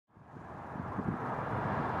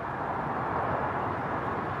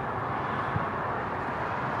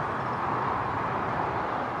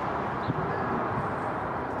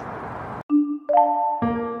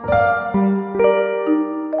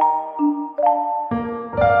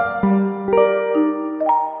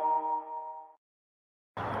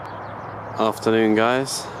Afternoon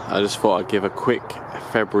guys, I just thought I'd give a quick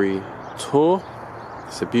February tour.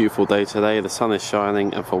 It's a beautiful day today, the sun is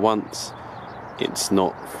shining and for once it's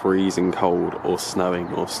not freezing cold or snowing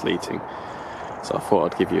or sleeting. So I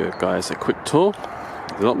thought I'd give you guys a quick tour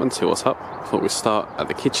of the allotment, see what's up. I thought we'd start at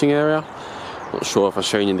the kitchen area. Not sure if I've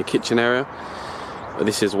shown you the kitchen area, but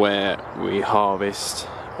this is where we harvest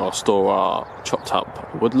or store our chopped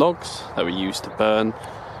up wood logs that we use to burn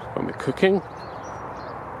when we're cooking.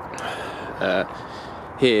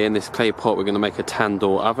 Here in this clay pot we're going to make a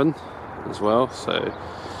tandoor oven as well, so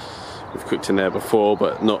we've cooked in there before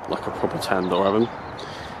but not like a proper tandoor oven.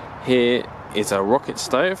 Here is a rocket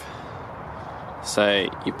stove, so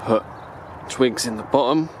you put twigs in the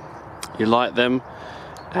bottom, you light them,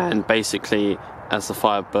 and basically as the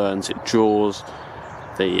fire burns it draws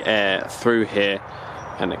the air through here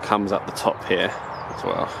and it comes up the top here as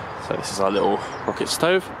well. So this is our little rocket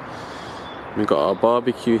stove. We've got our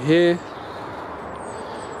barbecue here,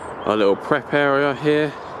 our little prep area here,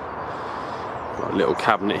 got a little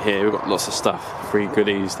cabinet here. We've got lots of stuff, free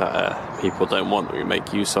goodies that people don't want that we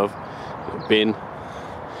make use of. A little bin,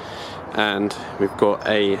 and we've got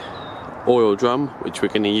a oil drum which we're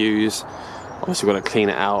going to use. Obviously we're going to clean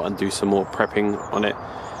it out and do some more prepping on it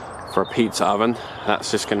for a pizza oven.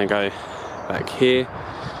 That's just going to go back here.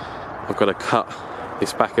 I've got to cut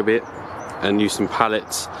this back a bit and use some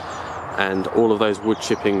pallets, and all of those wood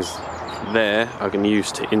chippings there I can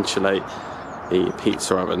use to insulate the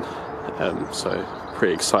pizza oven. So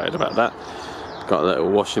pretty excited about that. Got a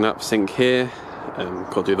little washing up sink here, and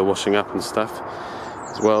got to do the washing up and stuff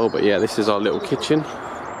as well. But yeah, this is our little kitchen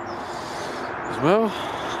as well.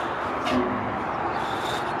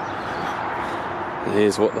 And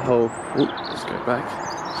here's what the whole, let's go back.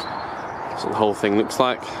 That's what the whole thing looks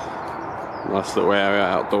like. Nice little area,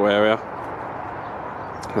 outdoor area.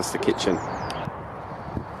 That's the kitchen.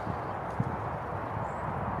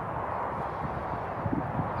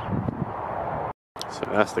 So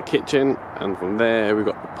that's the kitchen, and from there we've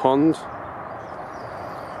got the pond,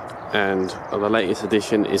 and the latest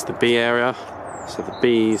addition is the bee area. So the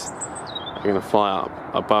bees are going to fly up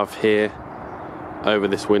above here, over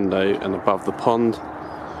this window and above the pond,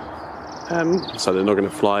 so they're not going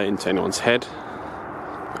to fly into anyone's head.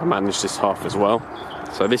 I managed this half as well.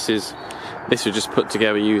 So this was just put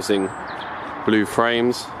together using blue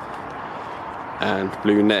frames and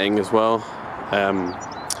blue netting as well.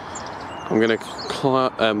 I'm going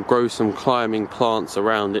to grow some climbing plants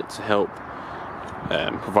around it to help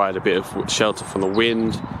provide a bit of shelter from the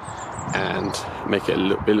wind and make it a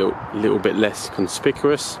little bit less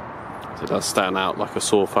conspicuous. So it does stand out like a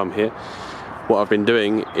sore thumb here. What I've been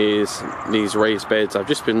doing is these raised beds, I've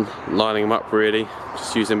just been lining them up really,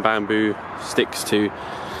 just using bamboo sticks to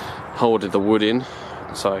hold the wood in,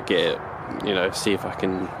 so I get it, you know, see if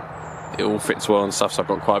it all fits well and stuff. So I've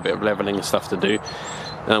got quite a bit of levelling and stuff to do.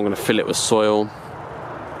 Then I'm going to fill it with soil,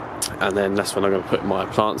 and then that's when I'm going to put my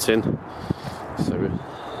plants in. So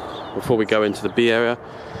before we go into the bee area,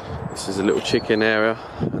 this is a little chicken area,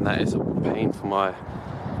 and that is a pane for my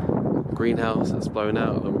greenhouse that's blown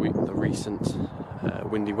out of the recent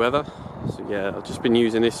windy weather. So yeah, I've just been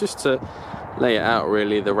using this just to lay it out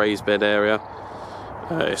really, the raised bed area.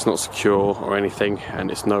 It's not secure or anything,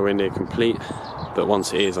 and it's nowhere near complete, but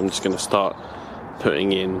once it is I'm just going to start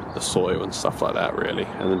putting in the soil and stuff like that really,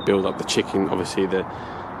 and then build up the chicken. Obviously the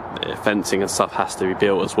fencing and stuff has to be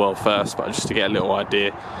built as well first, but just to get a little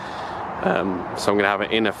idea. So I'm going to have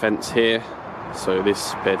an inner fence here. So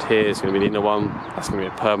this bed here is going to be the inner one. That's going to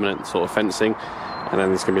be a permanent sort of fencing, and then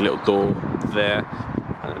there's going to be a little door there,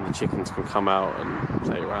 and then the chickens can come out and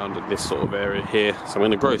play around in this sort of area here. So I'm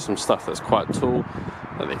going to grow some stuff that's quite tall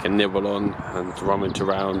that they can nibble on and rummage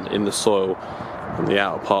around in the soil on the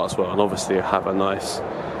outer part as well. And obviously I have a nice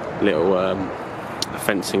little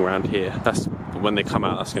fencing around here. That's when they come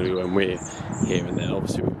out, that's going to be when we're here, and then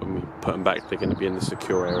obviously when we put them back they're going to be in the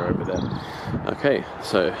secure area over there. Okay,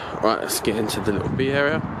 so right, let's get into the little bee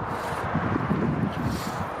area.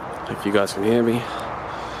 If you guys can hear me.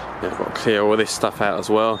 Yeah, I've got to clear all this stuff out as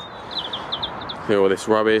well. Clear all this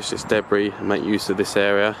rubbish, this debris, and make use of this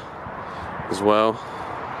area as well.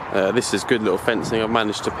 This is good little fencing I've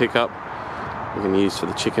managed to pick up. We're going to use for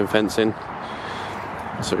the chicken fencing.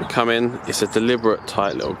 So we come in, it's a deliberate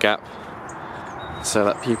tight little gap so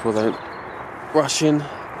that people don't rush in,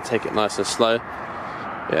 take it nice and slow.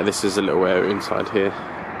 Yeah, this is a little area inside here,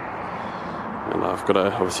 and I've got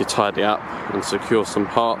to obviously tidy up and secure some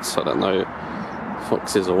parts so that no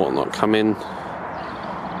foxes or whatnot come in.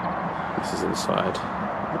 This is inside.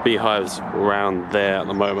 The beehive's around there at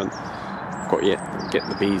the moment. I've got yet to get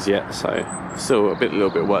the bees yet, so still a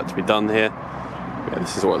little bit of work to be done here. Yeah,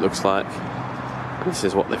 this is what it looks like. This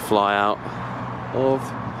is what they fly out of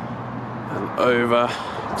and over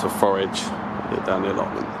to forage down the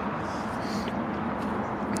allotment.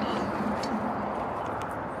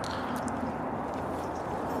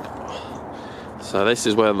 So this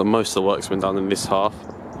is where most of the work's been done in this half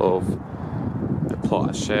of the plot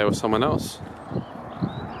I share with someone else.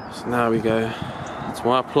 So now we go to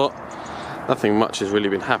my plot. Nothing much has really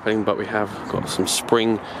been happening, but we have got some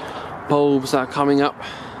spring bulbs that are coming up.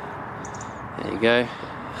 There you go.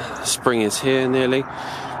 Spring is here nearly.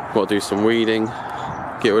 Got to do some weeding,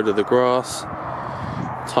 get rid of the grass,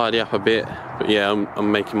 tidy up a bit. But yeah,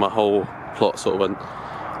 I'm making my whole plot sort of a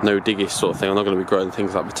no diggish sort of thing. I'm not going to be growing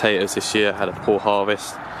things like potatoes this year. I had a poor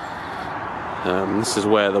harvest. This is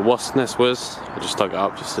where the wasp nest was. I just dug it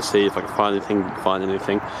up just to see if I could find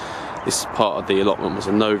anything. This part of the allotment was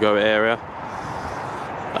a no-go area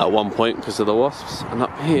at one point because of the wasps. And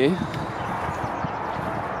up here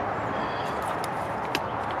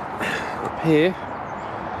you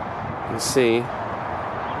can see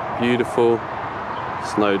beautiful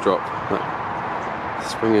snowdrop.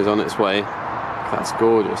 Spring is on its way. That's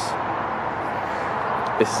gorgeous.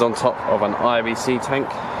 This is on top of an IBC tank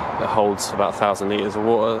that holds about 1,000 litres of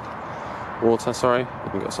water. We've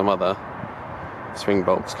got some other spring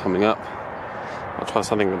bulbs coming up. I'll try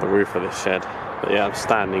something with the roof of this shed. But yeah, I'm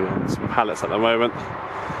standing on some pallets at the moment.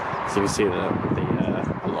 So you can see the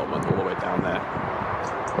allotment all the way down there.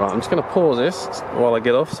 Right, I'm just going to pause this while I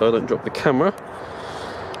get off so I don't drop the camera.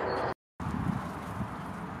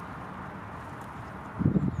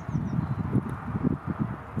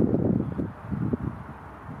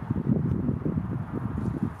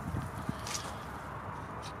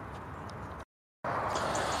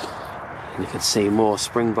 You can see more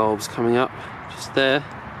spring bulbs coming up just there.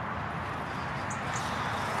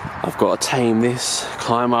 I've got to tame this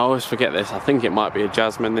climber. I always forget this. I think it might be a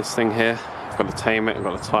jasmine, this thing here. I've got to tame it. I've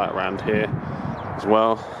got to tie it around here as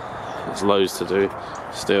well. There's loads to do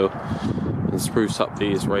still. And spruce up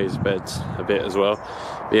these raised beds a bit as well.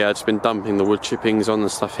 But yeah, I've just been dumping the wood chippings on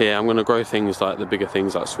and stuff here. I'm going to grow things like the bigger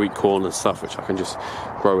things like sweet corn and stuff, which I can just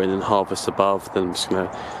grow in and harvest above. Then I'm just going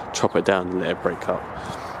to chop it down and let it break up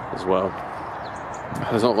as well.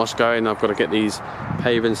 There's not much going. I've got to get these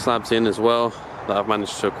paving slabs in as well that I've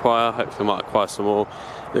managed to acquire. Hopefully I might acquire some more.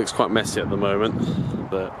 It looks quite messy at the moment,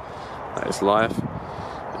 but that is life.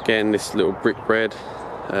 Again, this little brick bed.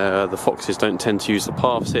 The foxes don't tend to use the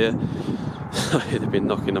paths here. They've been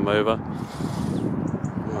knocking them over.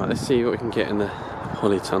 Right, let's see what we can get in the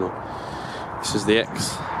polytunnel. This is the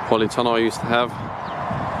ex-polytunnel I used to have.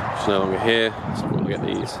 It's no longer here, so I'm going to get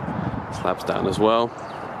these slabs down as well.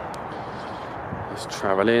 Let's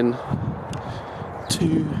travel in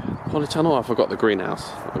to polytunnel. I forgot the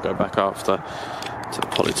greenhouse. I'll go back after to the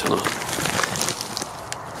polytunnel.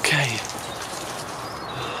 Okay.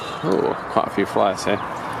 Oh, quite a few flies here.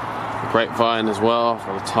 The grapevine as well. I've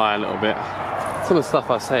got to tie a little bit. Some of the stuff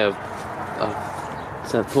I said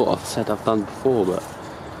I've done before, but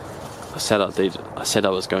I said I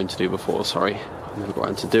was going to do before. Sorry, I never got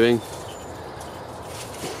into doing.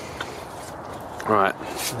 Right,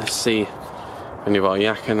 let's see. Any of our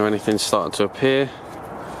yakking or anything starting to appear?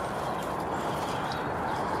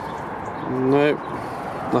 Nope,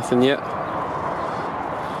 nothing yet.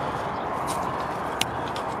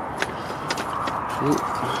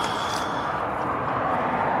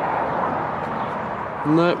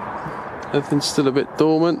 Nope, everything's still a bit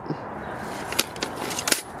dormant.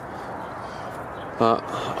 But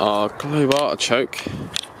our clove artichoke,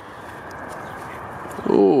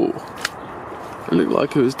 oh, it looked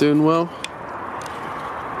like it was doing well.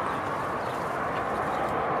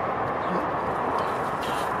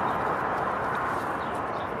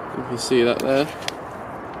 You can see that there.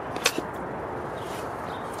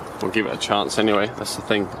 We'll give it a chance anyway, that's the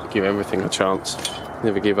thing, give everything a chance.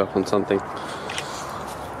 Never give up on something.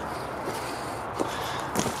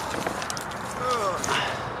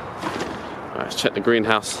 Right, let's check the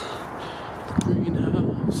greenhouse.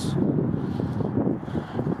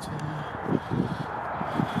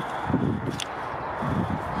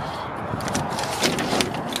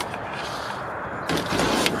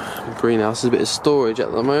 Greenhouse is a bit of storage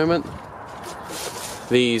at the moment.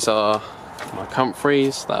 These are my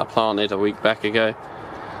comfreys that I planted a week back ago.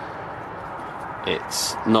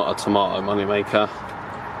 It's not a tomato money maker.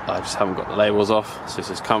 I just haven't got the labels off. So this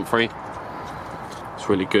is comfrey. It's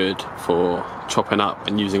really good for chopping up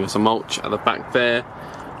and using as a mulch. At the back there,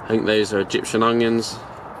 I think those are Egyptian onions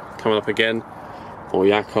coming up again, or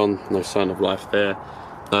yacon. No sign of life there.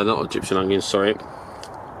 No, not Egyptian onions, sorry.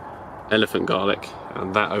 Elephant garlic,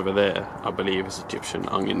 and that over there I believe is Egyptian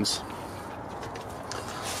onions.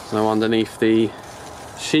 Now underneath the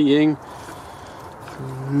sheeting,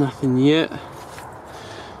 nothing yet.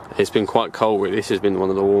 It's been quite cold really. This has been one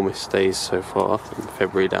of the warmest days so far in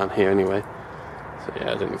February down here anyway. So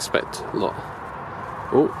yeah, I didn't expect a lot.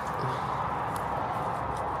 Oh,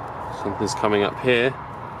 something's coming up here.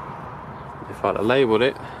 If I'd have labelled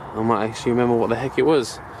it, I might actually remember what the heck it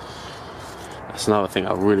was. That's another thing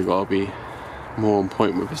I've really got to be more on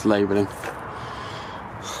point with, is labelling.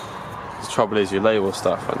 The trouble is you label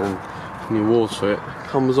stuff and then when you water it, it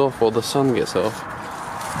comes off or the sun gets off.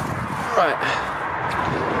 Right.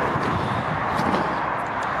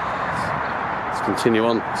 Let's continue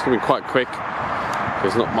on. It's going to be quite quick.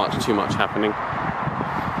 There's not too much happening.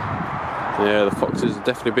 Yeah, the foxes have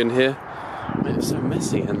definitely been here. Man, it's so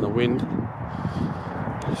messy and the wind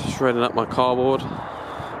shredding up my cardboard.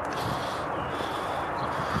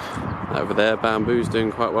 Over there, bamboo's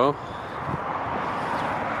doing quite well.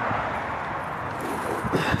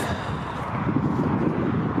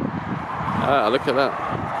 Ah, look at that.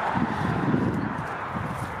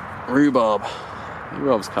 Rhubarb.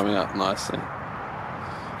 Rhubarb's coming up nicely.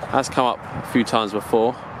 Has come up a few times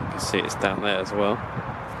before. You can see it's down there as well.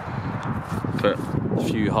 But a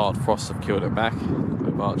few hard frosts have killed it back.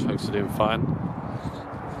 The artichokes are doing fine.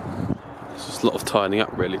 It's just a lot of tidying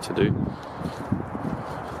up really to do.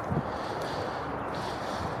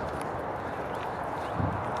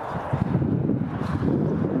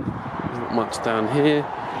 Not much down here.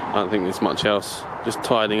 I don't think there's much else. Just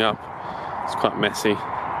tidying up. It's quite messy.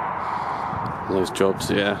 Those jobs,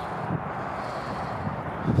 yeah.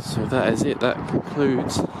 So that is it. That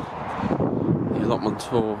concludes the allotment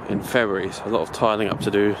tour in February. So a lot of tidying up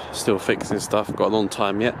to do. Still fixing stuff. Got a long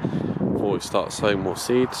time yet before we start sowing more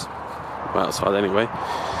seeds. Well, outside anyway.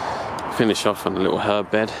 Finish off on a little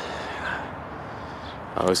herb bed.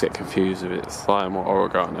 I always get confused if it's thyme or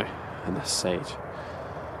oregano, and that's sage.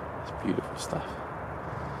 It's beautiful stuff.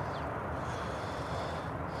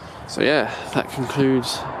 So yeah, that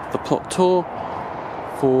concludes the plot tour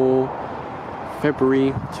for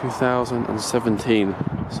February 2017.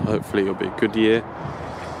 So hopefully it'll be a good year,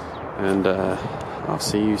 and I'll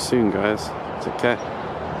see you soon, guys. Take care.